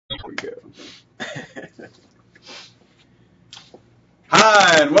There we go.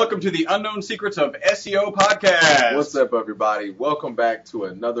 Hi, and welcome to the Unknown Secrets of SEO podcast. What's up, everybody? Welcome back to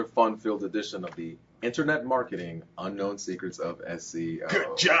another fun-filled edition of the Internet Marketing Unknown Secrets of SEO.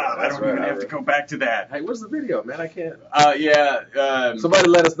 Good job. I don't even have to go back to that. Hey, where's the video, man? I can't. Somebody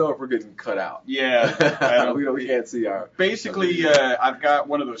let us know if we're getting cut out. Yeah. we can't see our. Basically, I've got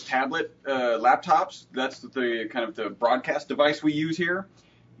one of those tablet laptops. That's the kind of the broadcast device we use here.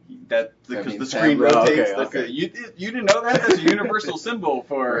 Because the screen rotates. Okay. You didn't know that? That's a universal symbol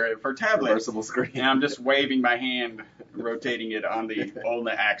for tablet. Reversible screen. And I'm just waving my hand, rotating it on the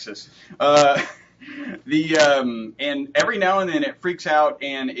ulna axis. And every now and then it freaks out,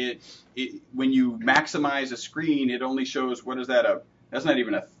 and it when you maximize a screen, it only shows, what is that? That's not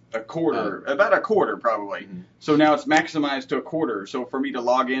even a quarter, about a quarter probably. Mm-hmm. So now it's maximized to a quarter. So for me to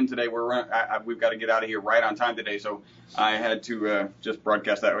log in today, we've got to get out of here right on time today. So I had to just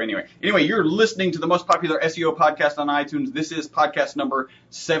broadcast that way anyway. You're listening to the most popular SEO podcast on iTunes. This is podcast number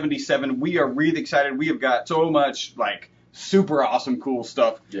 77. We are really excited. We have got so much super awesome, cool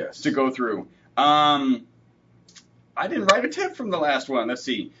stuff to go through. I didn't write a tip from the last one. Let's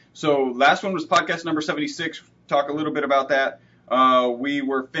see. So last one was podcast number 76. Talk a little bit about that. We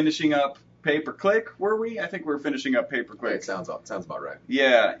were finishing up pay-per-click, were we? I think we were finishing up pay-per-click. It sounds about right.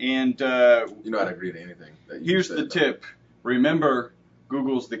 Yeah, and you know how to agree to anything. Here's the tip. Remember,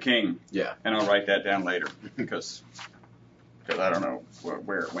 Google's the king. Yeah. And I'll write that down later because I don't know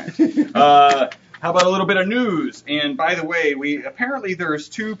where it went. How about a little bit of news? And by the way, apparently there's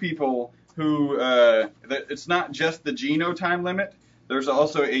two people who it's not just the Geno time limit. There's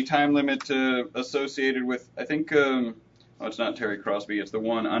also a time limit associated with, I think. It's not Terry Crosby. It's the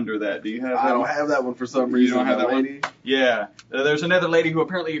one under that. Do you have that? I don't have that one for some reason. You don't have that lady? One? Yeah. There's another lady who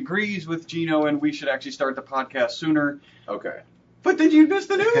apparently agrees with Geno, and we should actually start the podcast sooner. Okay. But then you'd miss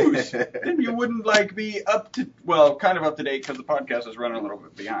the news. Then you wouldn't be kind of up to date because the podcast is running a little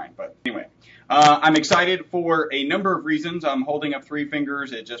bit behind. But anyway, I'm excited for a number of reasons. I'm holding up 3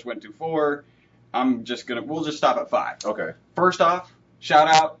 fingers. It just went to 4. We'll just stop at 5. Okay. First off, shout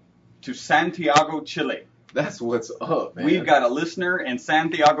out to Santiago, Chile. That's what's up, man. We've got a listener in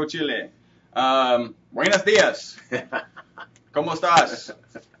Santiago, Chile. Buenos dias. ¿Cómo estás?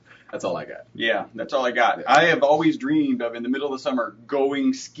 That's all I got. Yeah, that's all I got. Yeah. I have always dreamed of, in the middle of the summer,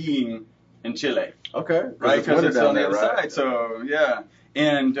 going skiing in Chile. Okay. Right, because it's on the other side. So, yeah.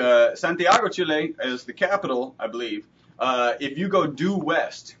 And Santiago, Chile is the capital, I believe. If you go due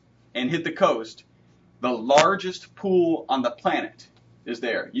west and hit the coast, the largest pool on the planet is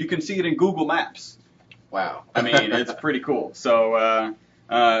there. You can see it in Google Maps. Wow. I mean, it's pretty cool. So,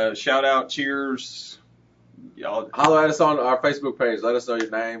 shout out, cheers. Y'all. Holler at us on our Facebook page. Let us know your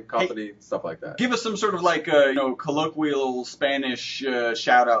name, company, stuff like that. Give us some sort of colloquial Spanish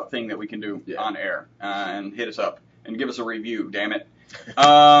shout out thing that we can do on air, and hit us up and give us a review. Damn it.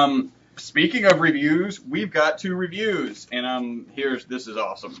 Speaking of reviews, we've got 2 reviews, and this is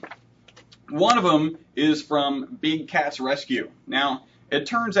awesome. One of them is from Big Cats Rescue. Now, it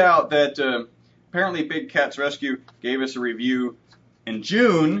turns out that apparently Big Cats Rescue gave us a review in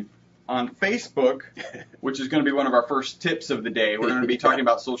June on Facebook, which is going to be one of our first tips of the day. We're going to be talking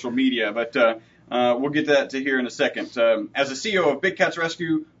about social media, but we'll get to here in a second. As a CEO of Big Cats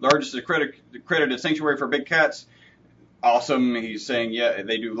Rescue, largest accredited sanctuary for big cats, awesome. He's saying,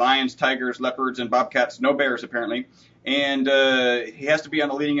 they do lions, tigers, leopards, and bobcats, no bears apparently. And he has to be on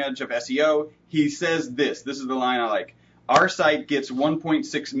the leading edge of SEO. He says this is the line I like. Our site gets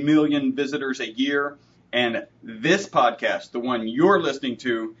 1.6 million visitors a year, and this podcast, the one you're listening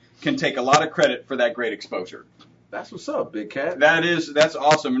to, can take a lot of credit for that great exposure. That's what's up, Big Cat. That's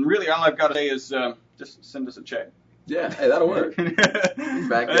awesome. And really all I've got to say is just send us a check. Yeah, hey, that'll work.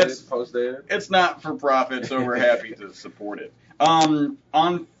 Back it, post there. It's not for profit, so we're happy to support it. On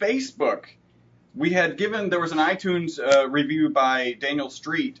Facebook, there was an iTunes review by Daniel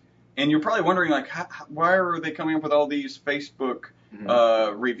Street, and you're probably wondering, why are they coming up with all these Facebook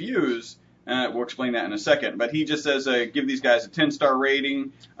reviews? We'll explain that in a second. But he just says, give these guys a 10-star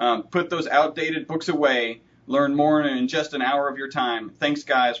rating, put those outdated books away, learn more in just an hour of your time. Thanks,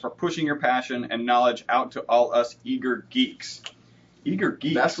 guys, for pushing your passion and knowledge out to all us eager geeks. Eager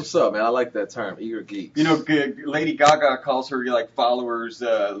geeks. That's what's up, man. I like that term, eager geeks. Lady Gaga calls her followers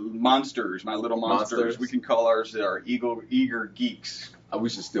monsters, my little monsters. We can call ours our eager geeks. We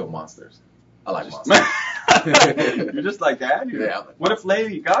should steal monsters. I like monsters. You're just like that? Yeah. What if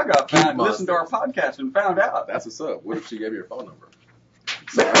Lady Gaga listened to our podcast and found out? That's what's up. What if she gave you her phone number?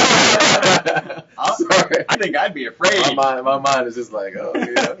 Sorry. I think I'd be afraid. My mind is just like,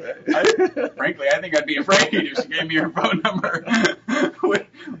 frankly, I think I'd be afraid if she gave me her phone number.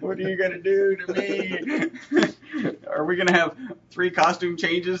 What are you going to do to me? Are we going to have 3 costume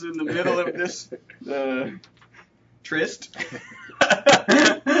changes in the middle of this tryst?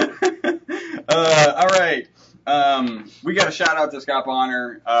 All right. We got a shout out to Scott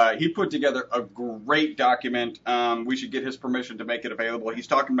Bonner. He put together a great document. We should get his permission to make it available. He's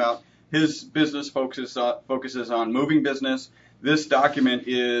talking about his business focuses on moving business. This document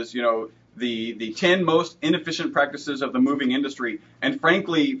is, the 10 most inefficient practices of the moving industry. And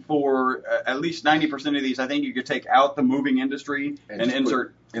frankly, for at least 90% of these, I think you could take out the moving industry and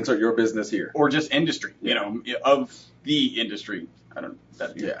insert your business here. Or just industry, of the industry. I don't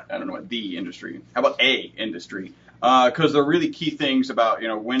know what the industry. How about a industry? Because they're really key things about,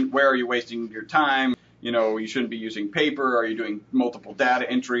 where are you wasting your time? You shouldn't be using paper. Are you doing multiple data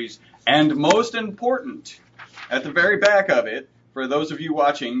entries? And most important, at the very back of it, for those of you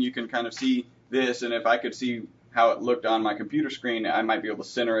watching, you can kind of see this. And if I could see how it looked on my computer screen, I might be able to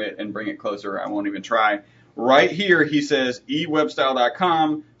center it and bring it closer. I won't even try. Right here, he says,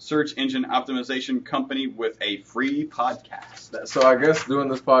 eWebStyle.com, search engine optimization company with a free podcast. So I guess doing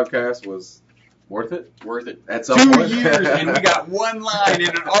this podcast was worth it? Worth it. At 2 years, and we got one line in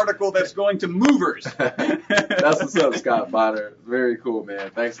an article that's going to Movers. That's what's up, Scott Bonner. Very cool, man.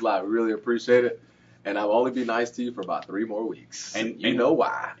 Thanks a lot. We really appreciate it. And I'll only be nice to you for about 3 more weeks. And you know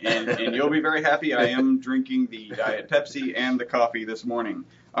why. and you'll be very happy. I am drinking the Diet Pepsi and the coffee this morning.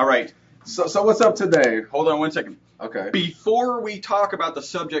 All right. So what's up today? Hold on 1 second. Okay. Before we talk about the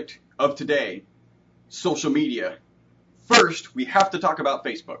subject of today, social media, first we have to talk about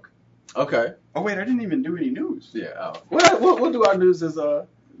Facebook. Okay. Oh, wait, I didn't even do any news. Yeah. We'll do our news as okay,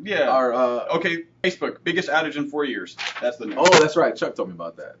 Facebook, biggest outage in 4 years. That's the news. Oh, that's right. Chuck told me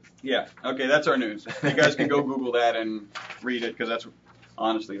about that. Yeah. Okay, that's our news. You guys can go Google that and read it, because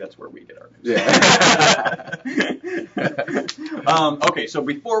honestly, that's where we get our news. Yeah. Okay, so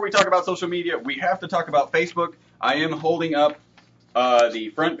before we talk about social media, we have to talk about Facebook. I am holding up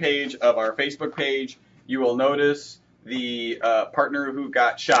the front page of our Facebook page. You will notice the partner who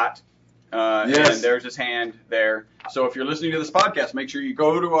got shot. Yes. And there's his hand there. So if you're listening to this podcast, make sure you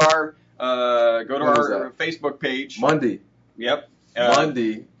go to our Facebook page. Monday. Yep.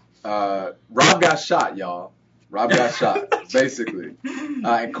 Monday. Rob got shot, y'all. Rob got shot, basically.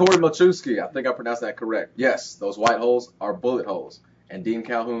 And Corey Malchewski, I think I pronounced that correct. Yes, those white holes are bullet holes. And Dean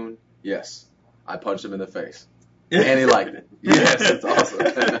Calhoun, yes, I punched him in the face. And he liked it. Yes, it's awesome.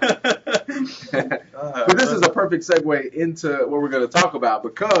 But this is a perfect segue into what we're going to talk about,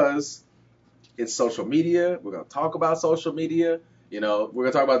 because it's social media. We're going to talk about social media. We're going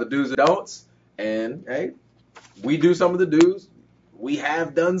to talk about the do's and don'ts. And, hey, we do some of the do's. We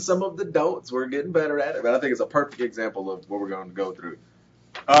have done some of the don'ts. We're getting better at it. But I think it's a perfect example of what we're going to go through.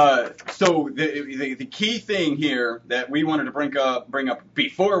 So the key thing here that we wanted to bring up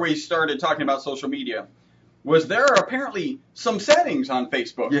before we started talking about social media was there are apparently some settings on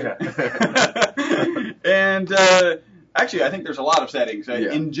Facebook. Yeah. And actually, I think there's a lot of settings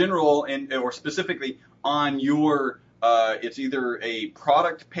in general, or specifically on your. It's either a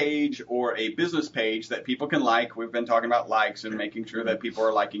product page or a business page that people can like. We've been talking about likes and making sure that people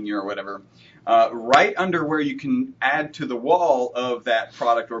are liking you or whatever. Right under where you can add to the wall of that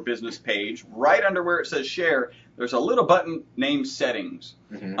product or business page, right under where it says share, there's a little button named settings.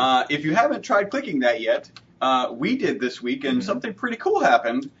 Mm-hmm. If you haven't tried clicking that yet, we did this week, and something pretty cool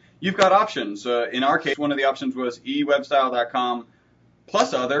happened. You've got options. In our case, one of the options was eWebStyle.com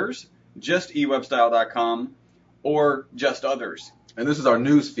plus others, just eWebStyle.com, or just others. And this is our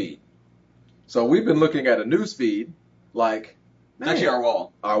news feed. So we've been looking at a news feed like... It's actually our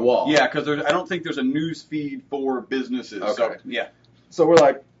wall. Our wall. Yeah, because I don't think there's a news feed for businesses. Okay. So, yeah. So we're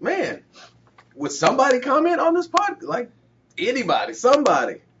like, man, would somebody comment on this pod? Like, anybody,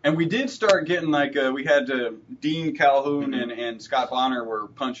 somebody. And we did start getting we had Dean Calhoun and Scott Bonner were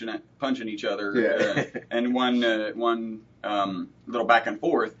punching each other. Yeah. And one little back and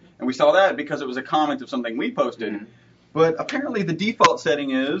forth. And we saw that because it was a comment of something we posted. Mm-hmm. But apparently the default setting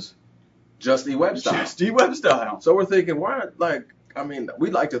is just eWebStyle. Just eWebStyle. So we're thinking,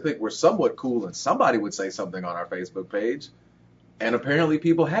 we'd like to think we're somewhat cool and somebody would say something on our Facebook page. And apparently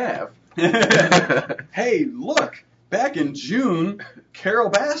people have. Hey, look, back in June,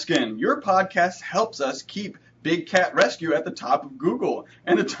 Carol Baskin, your podcast helps us keep Big Cat Rescue at the top of Google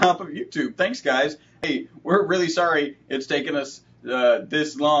and the top of YouTube. Thanks, guys. Hey, we're really sorry it's taken us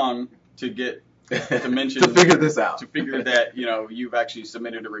this long to get to mention to figure this out. To figure that, you've actually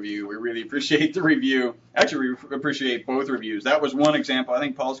submitted a review. We really appreciate the review. Actually, we appreciate both reviews. That was one example. I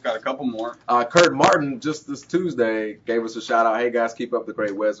think Paul's got a couple more. Kurt Martin, just this Tuesday, gave us a shout out. Hey, guys, keep up the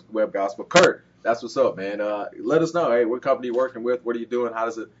great web gospel. Kurt, That's what's up, man. Let us know. Hey, what company you working with? What are you doing?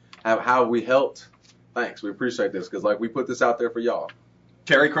 How have we helped? Thanks. We appreciate this because we put this out there for y'all.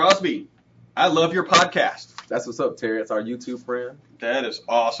 Terry Crosby, I love your podcast. That's what's up, Terry. It's our YouTube friend. That is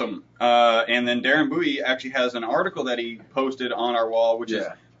awesome. And then Darren Bowie actually has an article that he posted on our wall, which is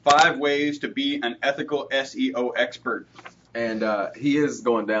 5 ways to be an ethical SEO expert. And he is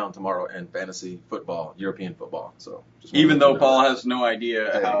going down tomorrow in fantasy football, European football. So even though Paul has no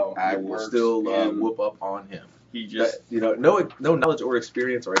idea how I it will works, still whoop up on him. He just no knowledge or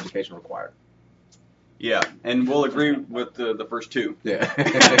experience or education required. Yeah, and we'll agree with the first 2. Yeah.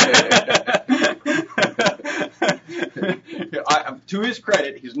 To his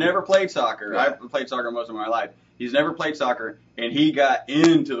credit, he's never played soccer. Right. I've played soccer most of my life. He's never played soccer, and he got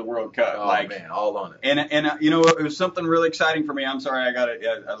into the World Cup. Oh, man, all on it. And it was something really exciting for me. I'm sorry,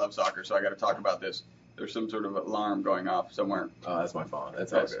 I love soccer, so I got to talk about this. There's some sort of alarm going off somewhere. Oh, that's my phone.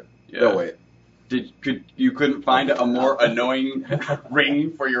 That's all good. Yeah. No, wait. You couldn't find a more annoying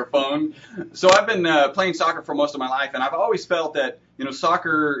ring for your phone? So I've been playing soccer for most of my life, and I've always felt that,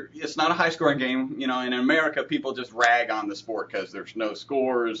 soccer, it's not a high-scoring game. In America, people just rag on the sport because there's no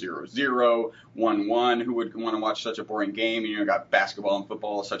scores, 0-0, 1-1. Who would want to watch such a boring game? You got basketball and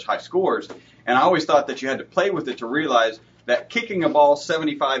football, such high scores. And I always thought that you had to play with it to realize that kicking a ball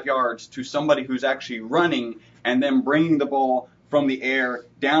 75 yards to somebody who's actually running and then bringing the ball from the air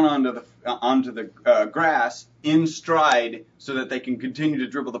down onto the grass in stride so that they can continue to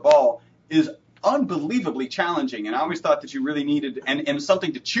dribble the ball is unbelievably challenging. And I always thought that you really needed and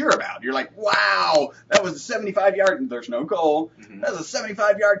something to cheer about. You're like, wow, that was a 75-yard. There's no goal. Mm-hmm. That was a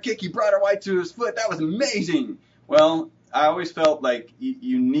 75-yard kick. He brought it right to his foot. That was amazing. Well, I always felt like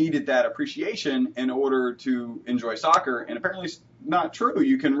you needed that appreciation in order to enjoy soccer. And apparently it's not true.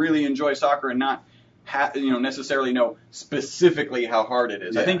 You can really enjoy soccer and not necessarily know specifically how hard it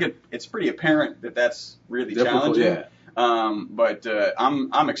is. Yeah. I think it's pretty apparent that that's really challenging. Yeah. But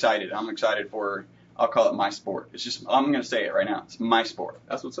I'm excited. I'm excited for, I'll call it my sport. I'm going to say it right now. It's my sport.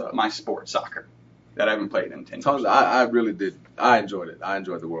 That's what's up. My sport, soccer, that I haven't played in 10 years. I really did. I enjoyed it. I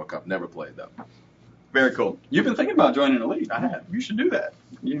enjoyed the World Cup. Never played, though. Very cool. You've been thinking about joining a league. I have. You should do that.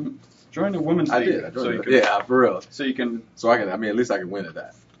 You joined the women's league. I did. For real. So you can. So I can. At least I can win at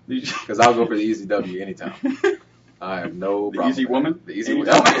that. Because I'll go for the easy W anytime. I have no problem. The easy woman? The easy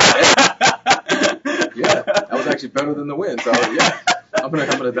woman. Yeah, that was actually better than the win. So yeah, I'm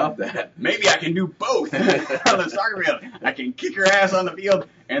gonna adopt that. Maybe I can do both on the soccer field. I can kick your ass on the field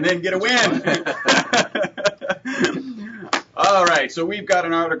and then get a win. All right, so we've got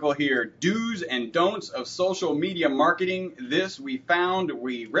an article here: Do's and Don'ts of Social Media Marketing. This we found,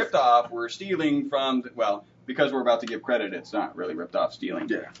 we ripped off, we're stealing from, because we're about to give credit, it's not really ripped off stealing.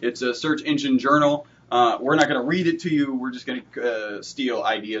 Yeah. It's a search engine journal. We're not going to read it to you. We're just going to steal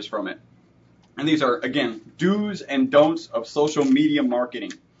ideas from it. And these are, again, do's and don'ts of social media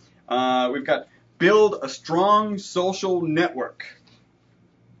marketing. We've got build a strong social network.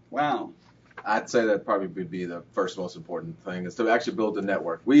 Wow. I'd say that probably would be the first most important thing is to actually build a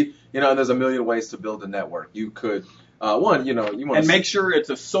network. There's a million ways to build a network. You could, you want to make sure it's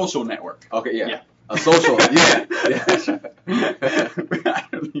a social network. Okay, yeah. A social, yeah. I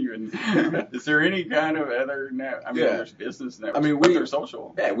don't even. Is there any kind of other net? There's business networks. But they're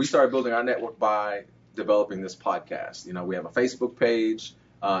social. Yeah, we started building our network by developing this podcast. We have a Facebook page,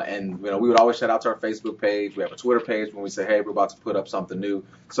 and we would always shout out to our Facebook page. We have a Twitter page when we say, hey, we're about to put up something new.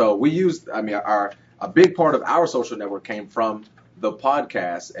 So we used, a big part of our social network came from the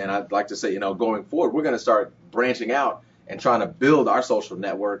podcast, and I'd like to say, going forward, we're going to start branching out and trying to build our social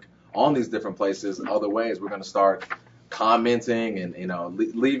network on these different places, other ways. We're going to start commenting and,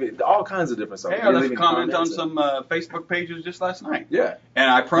 leaving all kinds of different stuff. Hey, I left a comment on some Facebook pages just last night. Yeah. And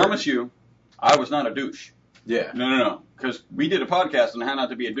I promise you, I was not a douche. Yeah. No. Because we did a podcast on how not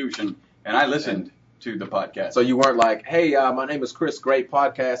to be a douche, and I listened to the podcast. So you weren't like, hey, my name is Chris, great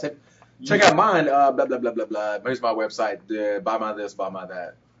podcast. Hey, check out mine, blah, blah, blah, blah, blah. Here's my website, buy my this, buy my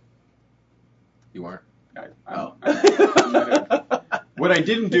that. You weren't? What I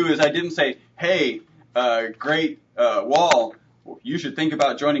didn't do is I didn't say, hey, great Wall, you should think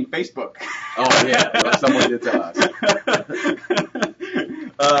about joining Facebook. Oh, yeah. Someone did tell us.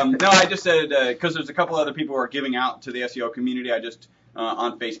 No, I just said, because there's a couple other people who are giving out to the SEO community. I just,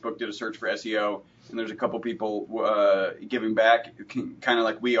 on Facebook, did a search for SEO, and there's a couple people giving back, kind of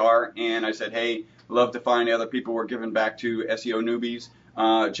like we are. And I said, hey, love to find other people who are giving back to SEO newbies.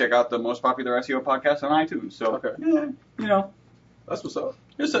 Check out the most popular SEO podcast on iTunes. So, that's what's up.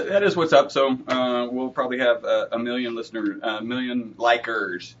 That is what's up. So we'll probably have a million listeners, a million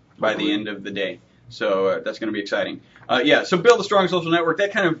likers by the end of the day. So that's going to be exciting. So build a strong social network.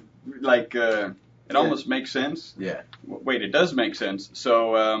 That kind of like it almost makes sense. Yeah. Wait, it does make sense.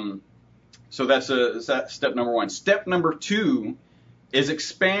 So that's step number 1. Step number 2 is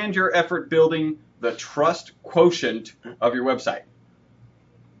expand your effort building the trust quotient of your website.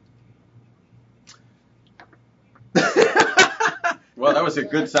 Well, that was a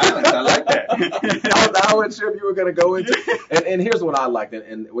good silence. I like that. I wasn't sure if you were going to go into. And here's what I liked,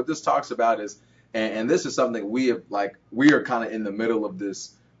 and what this talks about is, and this is something we are kind of in the middle of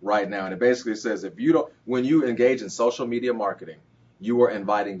this right now, and it basically says when you engage in social media marketing, you are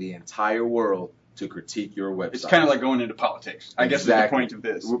inviting the entire world to critique your website. It's kind of like going into politics. I guess is the point of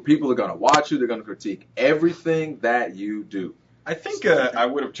this. People are going to watch you. They're going to critique everything that you do. I think I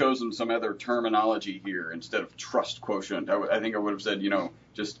would have chosen some other terminology here instead of trust quotient. I think I would have said,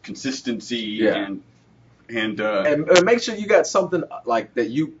 just consistency and make sure you got something like that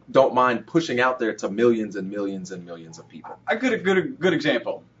you don't mind pushing out there to millions and millions and millions of people. A good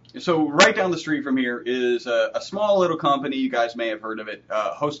example. So right down the street from here is a small little company. You guys may have heard of it,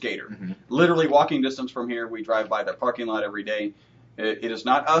 HostGator. Mm-hmm. Literally walking distance from here. We drive by their parking lot every day. It is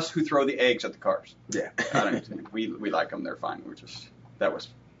not us who throw the eggs at the cars. Yeah. we like them. They're fine.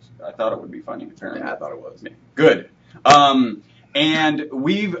 I thought it would be funny. Apparently. Yeah, I thought it was. Yeah. Good. And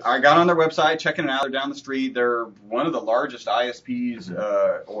I got on their website, checking it out. They're down the street. They're one of the largest ISPs,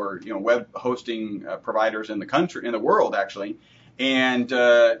 or web hosting providers in the world, actually. And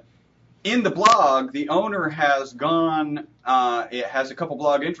in the blog, the owner has gone. It has a couple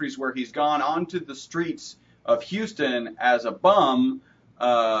blog entries where he's gone onto the streets of Houston as a bum,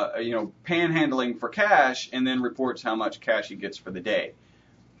 panhandling for cash, and then reports how much cash he gets for the day.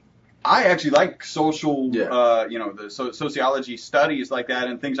 I actually like social, the sociology studies like that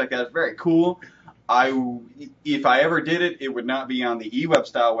and things like that. It's very cool. If I ever did it, it would not be on the eWeb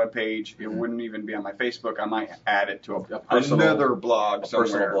style webpage. It wouldn't even be on my Facebook. I might add it to another blog somewhere.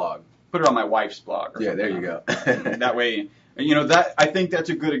 Personal blog. Put it on my wife's blog. Or there you go. That way. I think that's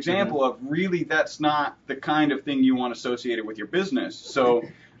a good example of really that's not the kind of thing you want associated with your business. So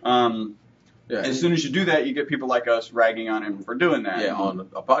as soon as you do that, you get people like us ragging on him for doing that. Yeah, on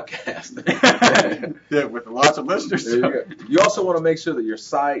a podcast. With lots of listeners. You also want to make sure that your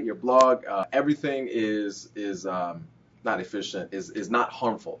site, your blog, everything is not efficient, is not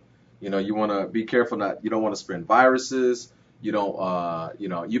harmful. You want to be careful you don't want to spread viruses. You don't,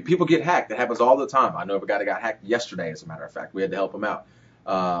 people get hacked. That happens all the time. I know of a guy that got hacked yesterday, as a matter of fact. We had to help him out.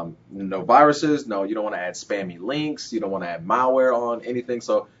 No viruses. No, you don't want to add spammy links. You don't want to add malware on anything.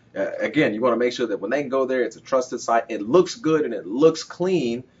 So, again, you want to make sure that when they can go there, it's a trusted site. It looks good and it looks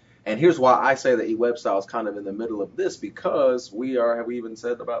clean. And here's why I say that eWebStyle is kind of in the middle of this, because have we even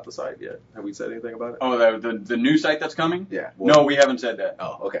said about the site yet? Have we said anything about it? Oh, the new site that's coming? Yeah. No, we haven't said that.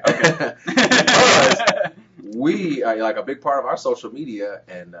 Oh, okay. Because we, like a big part of our social media,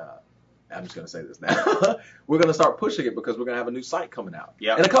 and I'm just going to say this now, we're going to start pushing it because we're going to have a new site coming out.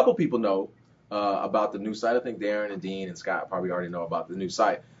 Yep. And a couple people know about the new site. I think Darren and Dean and Scott probably already know about the new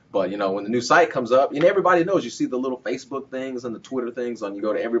site. But, when the new site comes up, and everybody knows, you see the little Facebook things and the Twitter things you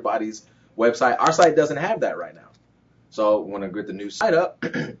go to everybody's website. Our site doesn't have that right now. So when I get the new site up,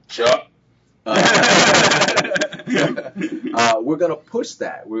 Chuck. We're going to push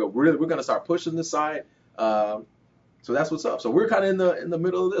that. We're going to start pushing the site. So that's what's up. So we're kind of in the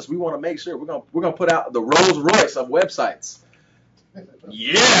middle of this. We want to make sure we're going to put out the Rolls Royce of websites.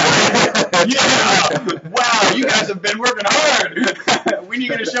 Yeah! Yeah! Wow, you guys have been working hard. When are you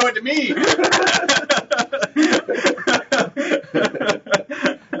going to show it to me?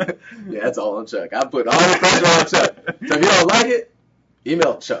 Yeah, that's all on Chuck. I put all the pressure on Chuck. So if you don't like it,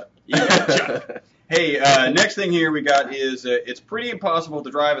 email Chuck. Hey, next thing here we got is it's pretty impossible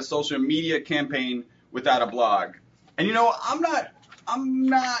to drive a social media campaign without a blog. And I'm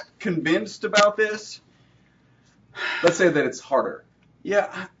not convinced about this. Let's say that it's harder.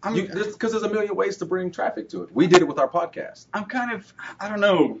 Yeah, because there's a million ways to bring traffic to it. We did it with our podcast. I don't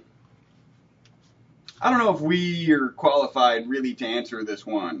know. I don't know if we are qualified really to answer this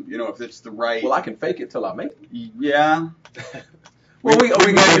one. If it's the right. Well, I can fake it till I make it. Yeah. Well, we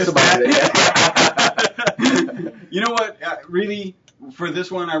got somebody. You know what? Really, for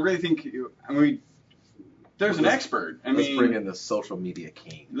this one, I really think. There's an expert. Let's bring in the social media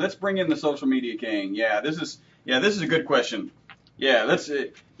king. Let's bring in the social media king. Yeah, this is a good question. Yeah,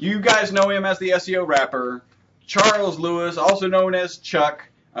 you guys know him as the SEO rapper, Charles Lewis, also known as Chuck.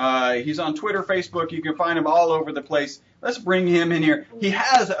 He's on Twitter, Facebook. You can find him all over the place. Let's bring him in here. He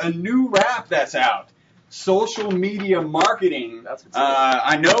has a new rap that's out. Social media marketing. That's what's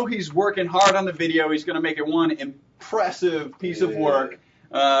I know he's working hard on the video. He's going to make it one impressive piece of work.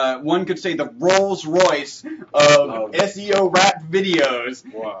 One could say the Rolls Royce of SEO rap videos.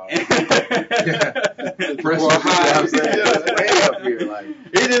 Wow. Way up here, like.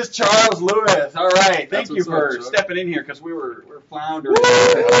 It is Charles Lewis. All right, That's thank you what's for up, Chuck. stepping in here because we're floundering.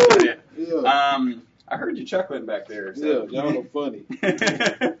 Yeah. I heard you chuckling back there. Yeah, So. y'all are funny. I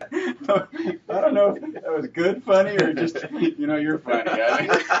don't know if that was good funny or just, you're funny.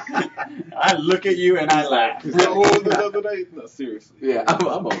 I look at you and I laugh. What was the other day? No, seriously. Yeah,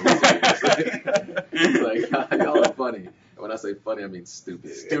 I'm over it. Like, y'all are funny. When I say funny, I mean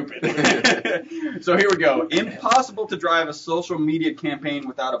stupid. Stupid. So here we go. Impossible to drive a social media campaign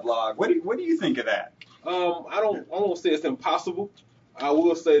without a blog. What do you think of that? I won't say it's impossible. I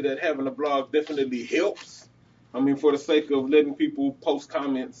will say that having a blog definitely helps. I mean, for the sake of letting people post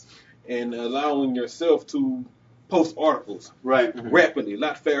comments and allowing yourself to post articles rapidly, a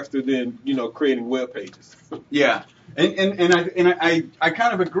lot faster than creating web pages. Yeah, and I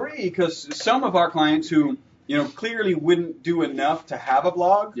kind of agree because some of our clients who clearly wouldn't do enough to have a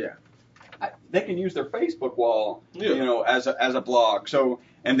blog, they can use their Facebook wall, as a blog. So,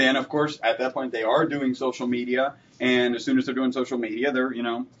 and then of course at that point they are doing social media, and as soon as they're doing social media, they're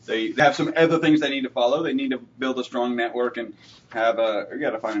they have some other things they need to follow. They need to build a strong network and have you got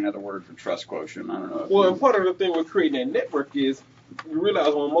to find another word for trust quotient. I don't know. Well, and part of the thing with creating that network is you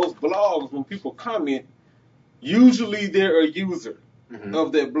realize on most blogs when people comment, usually they're a user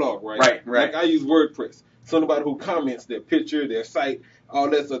of that blog, right? Right. Like I use WordPress. Somebody who comments their picture, their site,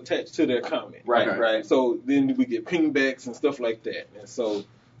 all that's attached to their comment. Right. So then we get pingbacks and stuff like that. And so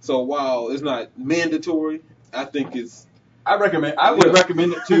while it's not mandatory, I think it's. I would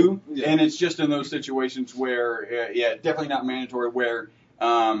recommend it too, Yeah. and it's just in those situations where, definitely not mandatory. Where,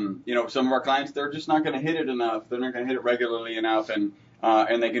 some of our clients they're just not going to hit it enough. They're not going to hit it regularly enough, and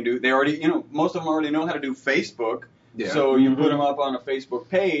they can do. They already, most of them already know how to do Facebook. Yeah. So you put them up on a Facebook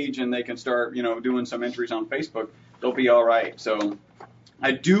page, and they can start, doing some entries on Facebook. They'll be all right. So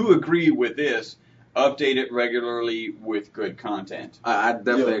I do agree with this. Update it regularly with good content. I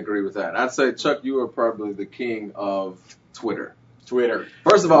definitely agree with that. I'd say, Chuck, you are probably the king of Twitter.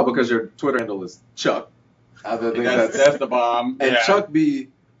 First of all, because your Twitter handle is Chuck. I think That's the bomb. And Yeah. Chuck be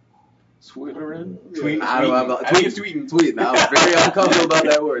Twittering? Tweeting. I think it's tweeting. Tweeting. I was very uncomfortable about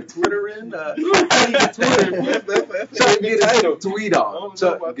that word. Twittering? Chuck get his tweet on.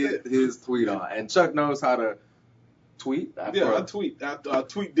 Chuck get his tweet on. And Chuck knows how to tweet. I tweet. I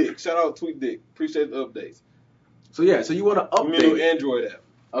tweet Dick. Shout out Tweet Dick. Appreciate the updates. So you want to update New it. Android app.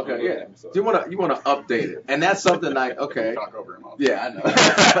 Okay, yeah. So you want to update it, and that's something like Talk over him all. Yeah, I know.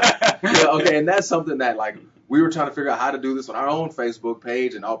 Yeah, okay, and that's something that we were trying to figure out how to do this on our own Facebook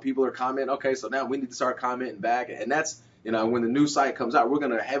page, and all people are commenting. Okay, so now we need to start commenting back, and that's when the new site comes out, we're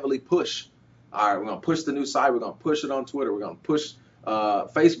gonna heavily push. All right, we're gonna push the new site. We're gonna push it on Twitter. We're gonna push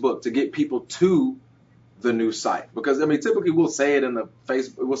Facebook to get people to the new site, because typically we'll say it in the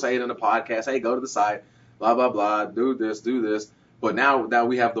podcast. Hey, go to the site. Blah blah blah. Do this. But now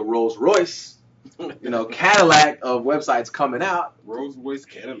we have the Rolls Royce, Cadillac of websites coming out. Rolls Royce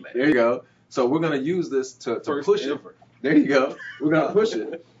Cadillac. There you go. So we're gonna use this to push it. Ever. There you go. We're gonna push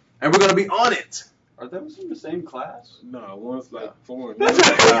it, and we're gonna be on it. Are those in the same class? No, one's like foreign. They like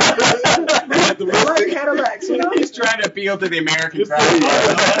Cadillacs, He's trying to appeal to the American crowd.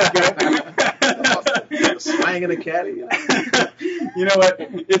 Swanging a caddy. You know what?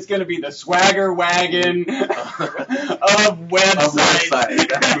 It's going to be the swagger wagon of websites.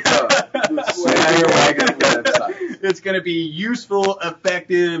 That's what's up. Swagger wagon website. It's going to be useful,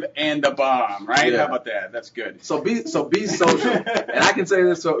 effective, and the bomb, right? Yeah. How about that? That's good. So be social. And I can say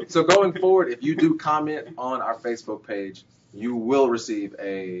this. So going forward, if you do comment on our Facebook page, you will receive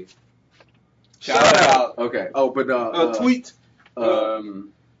a Shout out. Okay. Oh, but A tweet.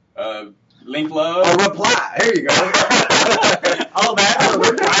 Link love. A reply. There you go. All that.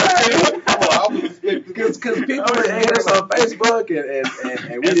 Because people hit us on Facebook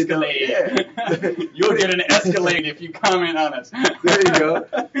and we Escalade. You'll get an Escalade if you comment on us. There you go.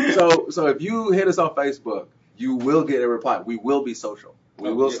 So if you hit us on Facebook, you will get a reply. We will be social.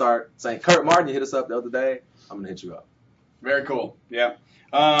 We will start saying, Kurt Martin, you hit us up the other day. I'm going to hit you up. Very cool. Yeah.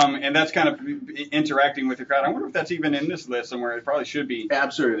 And that's kind of interacting with the crowd. I wonder if that's even in this list somewhere. It probably should be. Yeah,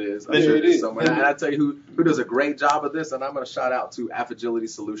 I'm sure it is. I'm sure it is somewhere. And I tell you who does a great job of this, and I'm going to shout out to Affagility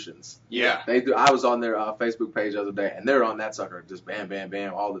Solutions. Yeah. They do. I was on their Facebook page the other day, and they're on that sucker just bam, bam,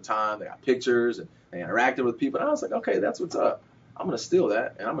 bam all the time. They got pictures, and they interacted with people. And I was like, okay, that's what's up. I'm going to steal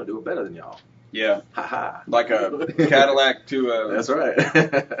that, and I'm going to do it better than y'all. Yeah. Ha ha. Like a Cadillac to a That's right.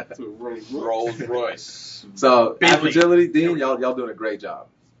 Rolls Royce. So, Bentley. Affagility, Dean, y'all doing a great job.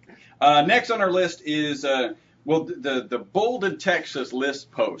 Next on our list is Well, the bolded Texas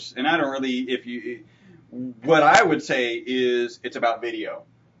list posts, and I don't really, what I would say is it's about video.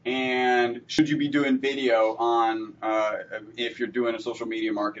 And should you be doing video on, if you're doing a social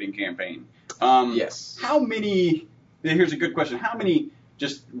media marketing campaign? Yes. Here's a good question. How many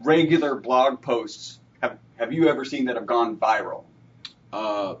just regular blog posts have you ever seen that have gone viral?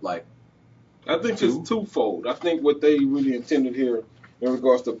 I think it's twofold. I think what they really intended here in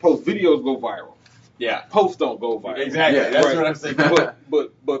regards to posts, videos go viral. Yeah. Posts don't go viral. Exactly. Yeah, That's right. what I'm thinking.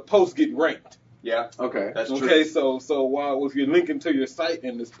 But posts get ranked. Yeah. Okay. That's true. Okay, so while if you're linking to your site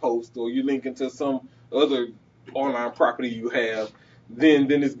in this post or you're linking to some other online property you have, then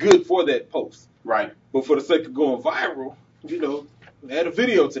it's good for that post. Right. But for the sake of going viral, add a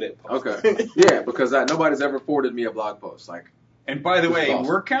video to that post. Okay. Yeah, because nobody's ever forwarded me a blog post. And by the This is way, awesome.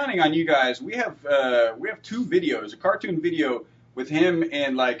 we're counting on you guys. We have 2 videos, a cartoon video with him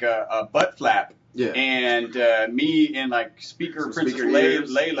in like a butt flap, Yeah. and me in like Princess speaker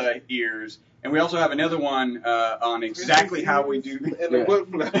ears. Layla ears, and we also have another one on exactly how we do. And the butt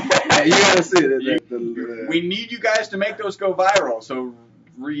flap. Yeah, you gotta see it. We need you guys to make those go viral. So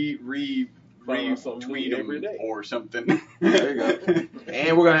Find something retweet new them every day. or something. There you go.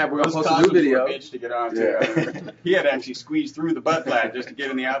 And we're gonna Those post a new costumes were video. a bitch to get on Yeah. to. He had to actually squeeze through the butt flap just to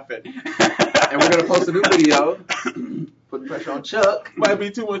get in the outfit. And we're gonna post a new video. Putting pressure on Chuck. Might be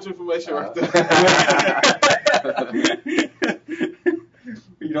too much information right there.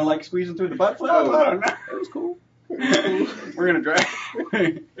 You don't like squeezing through the butt flap? Oh, I don't know. It was cool. We're gonna drag.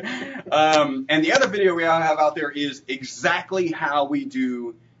 And the other video we have out there is exactly how we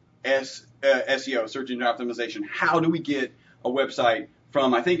do SEO, search engine optimization. How do we get a website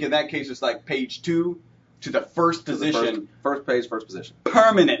from, I think in that case it's like page 2 to the first position First page, first position.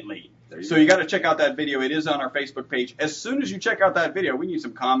 permanently. You You got to check out that video. It is on our Facebook page. As soon as you check out that video, we need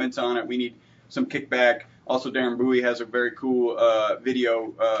some comments on it. We need some kickback. Also, Darren Bowie has a very cool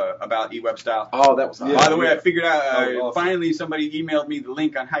video about eWeb style. Oh, that was Yeah. By the way, I figured out, Awesome. finally somebody emailed me the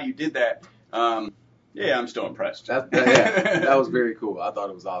link on how you did that. Yeah, I'm still impressed. that was very cool. I thought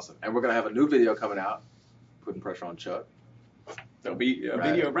it was awesome. And we're gonna have a new video coming out, putting pressure on Chuck. There'll be a Right.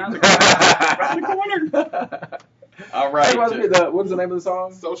 video around the corner. Around the corner. All right. Hey, what's the name of the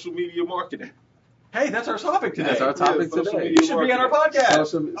song? Social media marketing. Hey, that's our topic today. That's our topic social today. media You should be on our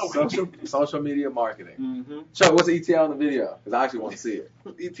podcast. Social media marketing. Mm-hmm. Chuck, what's the ETA on the video? Because I actually want to see it.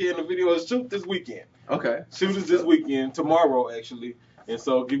 ETA in the video is shoot this weekend. Okay. Shoot is this weekend, tomorrow actually. And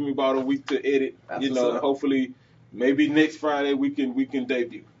so give me about a week to edit. That's what's up. Hopefully maybe next Friday we can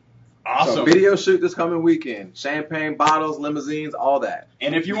debut. Awesome. So video shoot this coming weekend. Champagne bottles, limousines, all that.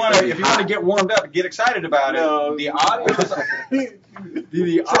 And if you want to get warmed up, get excited about it. The audio is the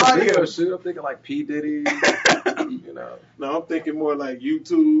Video audio. shoot. I'm thinking like P Diddy. No, I'm thinking more like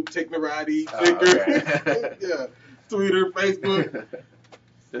YouTube, Technorati, Oh, Flickr, okay. yeah, Twitter, Facebook.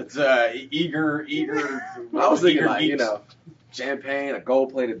 It's eager. I was thinking eager like, geeks. champagne, a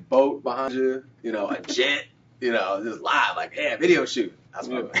gold-plated boat behind you, a jet, just live, like, yeah, video shoot. That's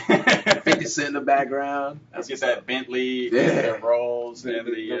what 50 Cent in the background. Let's get that Bentley, Yeah. and the Rolls, and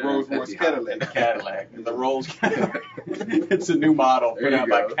The Rolls Royce That's Cadillac. and the Cadillac. And the Rolls. It's a new model put There you out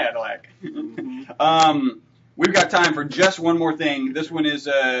by go. Cadillac. Mhm. We've got time for just one more thing. This one is,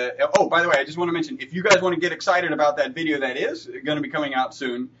 oh, by the way, I just want to mention, if you guys want to get excited about that video that is going to be coming out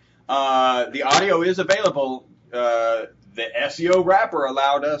soon, the audio is available. The SEO rapper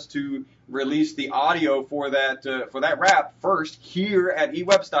allowed us to release the audio for that rap first here at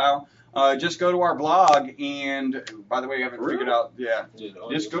eWebStyle. Just go to our blog, and by the way, I haven't figured out,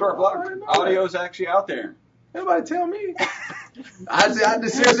 just go to our blog. Audio's actually out there. Nobody tell me. I just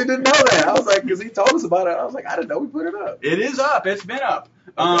seriously didn't know that. I was like, because he told us about it. I was like, I didn't know we put it up. It is up. It's been up.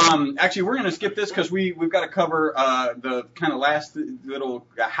 Actually, we're going to skip this because we've got to cover the kind of last little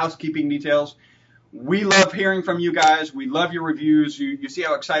housekeeping details. We love hearing from you guys. We love your reviews. You see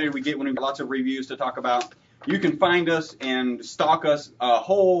how excited we get when we get lots of reviews to talk about. You can find us and stalk us a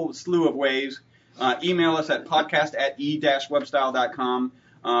whole slew of ways. Email us at podcast@e-webstyle.com.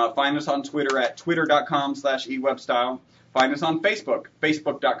 Find us on Twitter at twitter.com/ewebstyle. Find us on Facebook,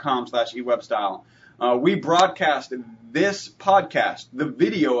 facebook.com/ewebstyle. We broadcast this podcast, the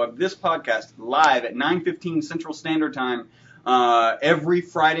video of this podcast, live at 9:15 Central Standard Time every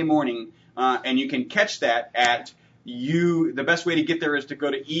Friday morning. And you can catch that at the best way to get there is to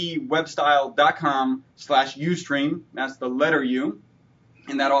go to ewebstyle.com/Ustream. That's the letter U.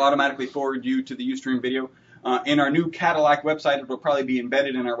 And that'll automatically forward you to the Ustream video. In our new Cadillac website, it will probably be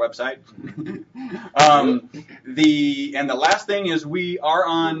embedded in our website. The last thing is we are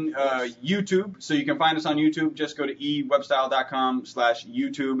on YouTube, so you can find us on YouTube. Just go to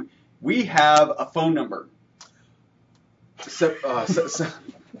ewebstyle.com/YouTube. We have a phone number.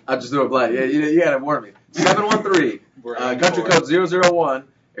 I just threw a blank. Yeah, you gotta warn me. 713. Country code 001.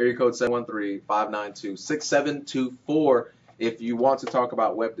 Area code 713-592-6724. If you want to talk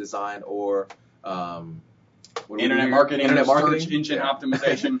about web design or internet marketing, search engine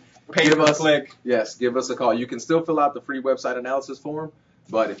optimization, pay per click. Yes, give us a call. You can still fill out the free website analysis form,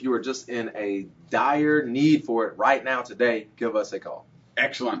 but if you are just in a dire need for it right now today, give us a call.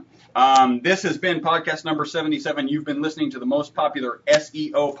 Excellent. This has been podcast number 77. You've been listening to the most popular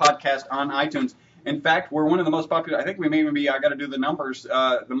SEO podcast on iTunes. In fact, we're one of the most popular, I think we may even be, I got to do the numbers,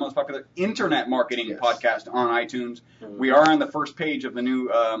 the most popular internet marketing podcast on iTunes. Mm-hmm. We are on the first page of the new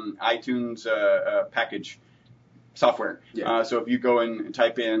iTunes package software. Yeah. So if you go and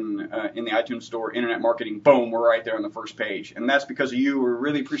type in the iTunes store, internet marketing, boom, we're right there on the first page. And that's because of you. We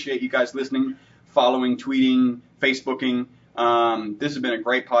really appreciate you guys listening, following, tweeting, Facebooking. This has been a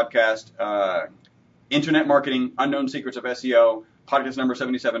great podcast. Internet marketing, unknown secrets of SEO. Podcast number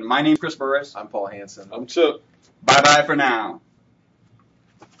 77. My name's Chris Burris. I'm Paul Hansen. I'm Chuck. Bye-bye for now.